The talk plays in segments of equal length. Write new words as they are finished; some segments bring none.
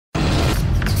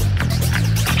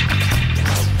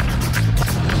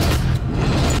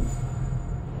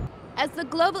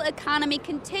global economy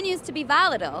continues to be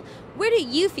volatile, where do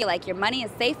you feel like your money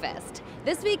is safest?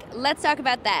 This week, let's talk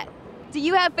about that. Do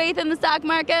you have faith in the stock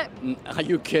market? Are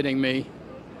you kidding me?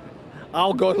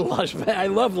 I'll go to Las Vegas. I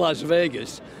love Las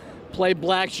Vegas. Play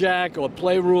blackjack or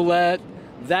play roulette.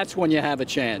 That's when you have a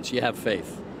chance. You have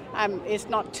faith. It's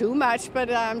not too much,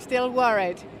 but I'm still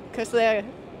worried because they're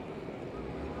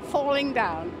falling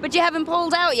down. But you haven't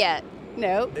pulled out yet.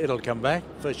 No. It'll come back,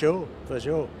 for sure, for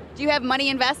sure. Do you have money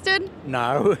invested?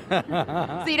 No.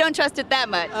 So you don't trust it that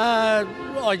much?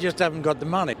 I just haven't got the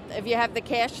money. If you have the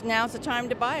cash, now's the time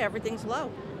to buy. Everything's low.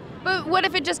 But what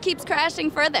if it just keeps crashing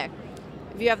further?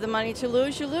 If you have the money to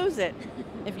lose, you lose it.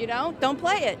 If you don't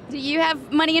play it. Do you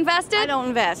have money invested? I don't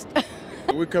invest.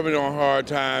 We're coming on hard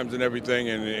times and everything,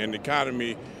 and the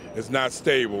economy is not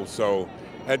stable. So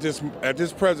at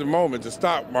this present moment, the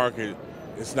stock market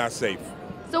is not safe.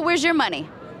 So where's your money?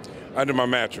 Under my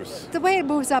mattress. The way it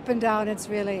moves up and down, it's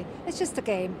just a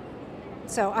game.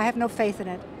 So I have no faith in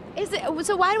it.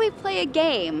 So why do we play a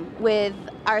game with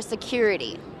our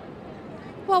security?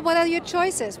 Well, what are your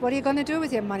choices? What are you going to do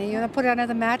with your money? You're going to put it under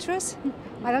the mattress?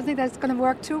 I don't think that's going to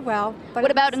work too well. But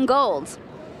what about in gold?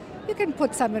 You can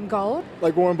put some in gold.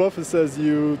 Like Warren Buffett says,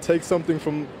 you take something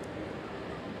from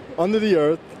under the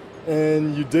earth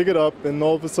and you dig it up, and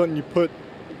all of a sudden you put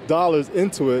dollars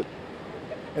into it,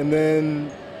 and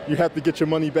then you have to get your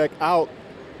money back out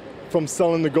from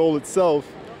selling the gold itself.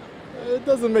 It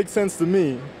doesn't make sense to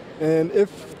me. And if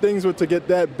things were to get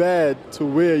that bad to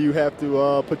where you have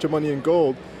to put your money in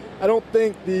gold, I don't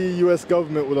think the U.S.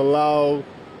 government would allow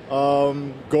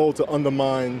gold to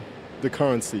undermine the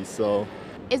currency. So,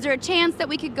 is there a chance that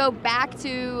we could go back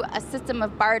to a system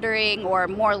of bartering or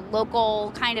more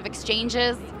local kind of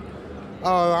exchanges?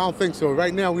 I don't think so.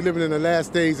 Right now, we're living in the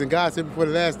last days, and God said before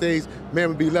the last days, man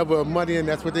would be level of money, and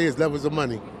that's what they is, levels of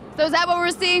money. So is that what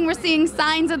we're seeing? We're seeing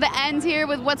signs of the end here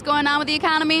with what's going on with the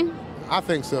economy? I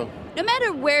think so. No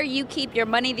matter where you keep your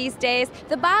money these days,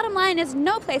 the bottom line is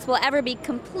no place will ever be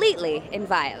completely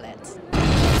inviolate.